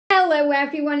Hello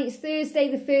everyone, it's Thursday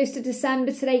the 1st of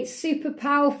December today. It's super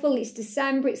powerful, it's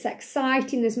December, it's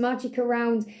exciting, there's magic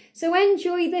around. So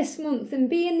enjoy this month and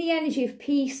be in the energy of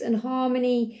peace and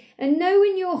harmony and know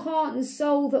in your heart and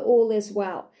soul that all is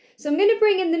well. So I'm going to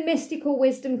bring in the mystical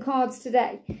wisdom cards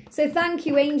today. So thank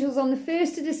you angels on the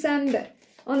 1st of December,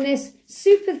 on this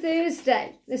super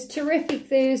Thursday, this terrific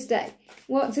Thursday.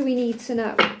 What do we need to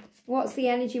know? What's the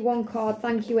energy one card?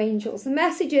 Thank you angels. The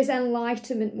message is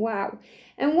enlightenment. Wow.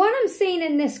 And what I'm seeing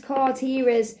in this card here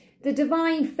is the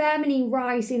divine feminine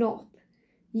rising up.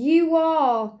 You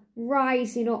are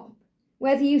rising up.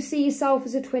 Whether you see yourself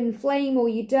as a twin flame or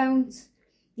you don't,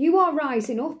 you are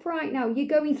rising up right now. You're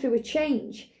going through a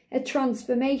change, a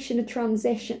transformation, a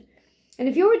transition. And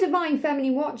if you're a divine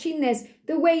feminine watching this,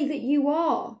 the way that you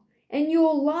are and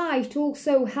your light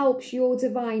also helps your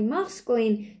divine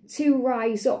masculine to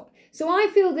rise up. So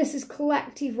I feel this is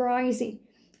collective rising.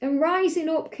 And rising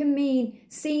up can mean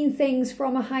seeing things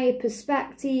from a higher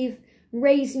perspective,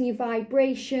 raising your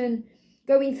vibration,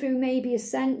 going through maybe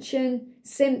ascension,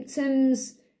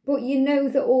 symptoms, but you know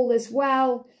that all is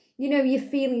well. You know you're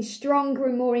feeling stronger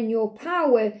and more in your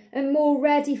power and more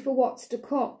ready for what's to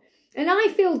come. And I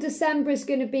feel December is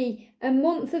going to be a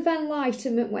month of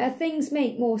enlightenment where things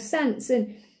make more sense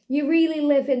and you really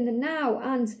live in the now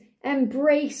and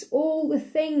embrace all the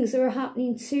things that are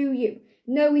happening to you,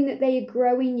 knowing that they are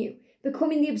growing you,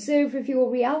 becoming the observer of your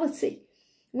reality.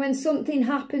 When something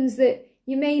happens that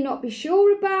you may not be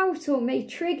sure about or may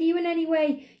trigger you in any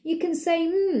way, you can say,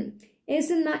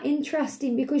 isn't that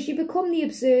interesting? Because you become the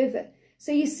observer.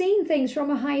 So you're seeing things from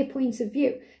a higher point of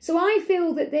view. So I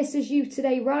feel that this is you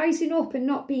today rising up and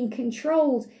not being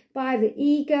controlled by the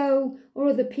ego or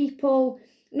other people,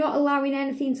 not allowing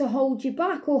anything to hold you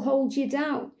back or hold you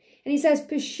down. And he says,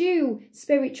 pursue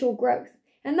spiritual growth.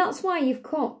 And that's why you've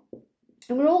come.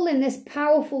 And we're all in this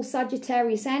powerful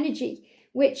Sagittarius energy,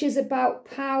 which is about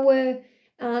power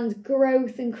and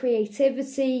growth and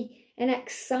creativity and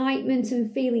excitement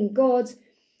and feeling good.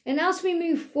 And as we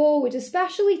move forward,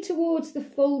 especially towards the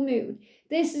full moon,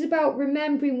 this is about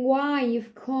remembering why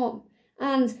you've come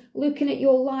and looking at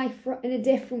your life in a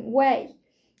different way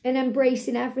and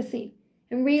embracing everything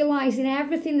and realising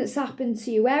everything that's happened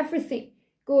to you, everything,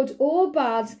 good or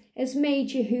bad, has made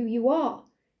you who you are.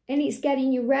 And it's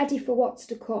getting you ready for what's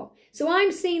to come. So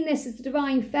I'm seeing this as the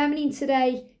divine feminine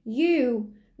today,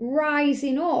 you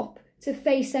rising up to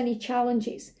face any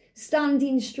challenges,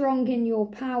 standing strong in your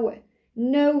power,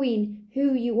 knowing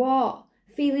who you are,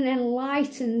 feeling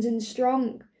enlightened and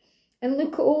strong. And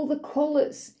look at all the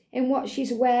colours in what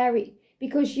she's wearing,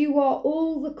 because you are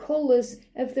all the colours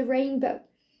of the rainbow.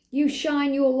 You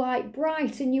shine your light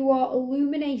bright and you are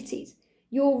illuminated.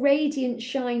 Your radiance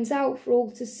shines out for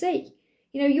all to see.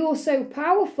 You know, you're so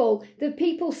powerful that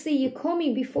people see you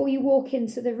coming before you walk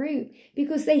into the room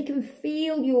because they can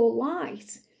feel your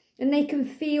light and they can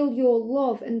feel your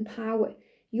love and power,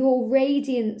 your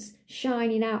radiance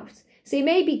shining out. So you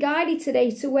may be guided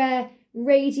today to wear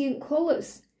radiant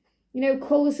colours, you know,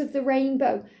 colours of the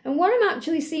rainbow. And what I'm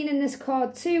actually seeing in this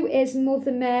card too is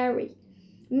Mother Mary.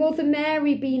 Mother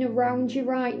Mary being around you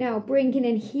right now, bringing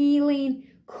in healing,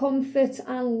 comfort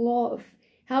and love,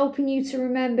 helping you to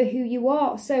remember who you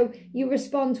are. So you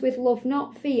respond with love,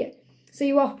 not fear. So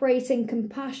you operate in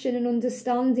compassion and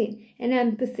understanding and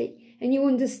empathy. And you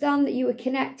understand that you are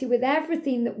connected with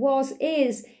everything that was,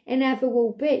 is, and ever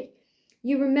will be.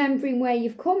 You're remembering where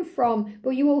you've come from,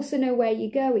 but you also know where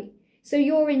you're going. So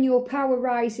you're in your power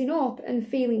rising up and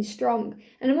feeling strong.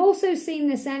 And I'm also seeing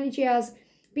this energy as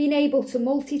being able to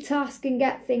multitask and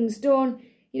get things done.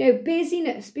 You know,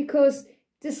 busyness, because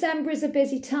December is a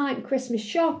busy time. Christmas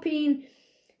shopping,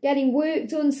 getting work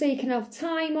done so you can have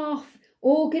time off,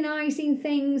 organising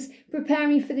things,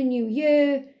 preparing for the new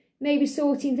year, maybe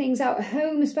sorting things out at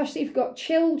home, especially if you've got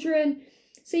children.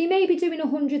 So you may be doing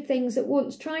 100 things at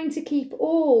once, trying to keep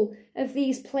all of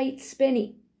these plates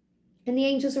spinning. And the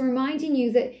angels are reminding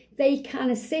you that they can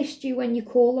assist you when you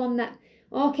call on them.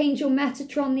 Archangel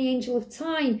Metatron, the angel of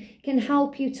time, can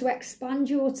help you to expand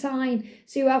your time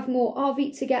so you have more of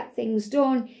it to get things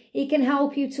done. He can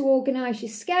help you to organise your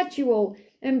schedule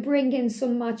and bring in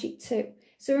some magic too.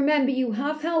 So remember, you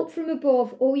have help from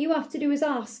above. All you have to do is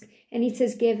ask and it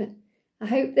is given. I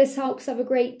hope this helps. Have a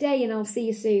great day and I'll see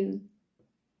you soon.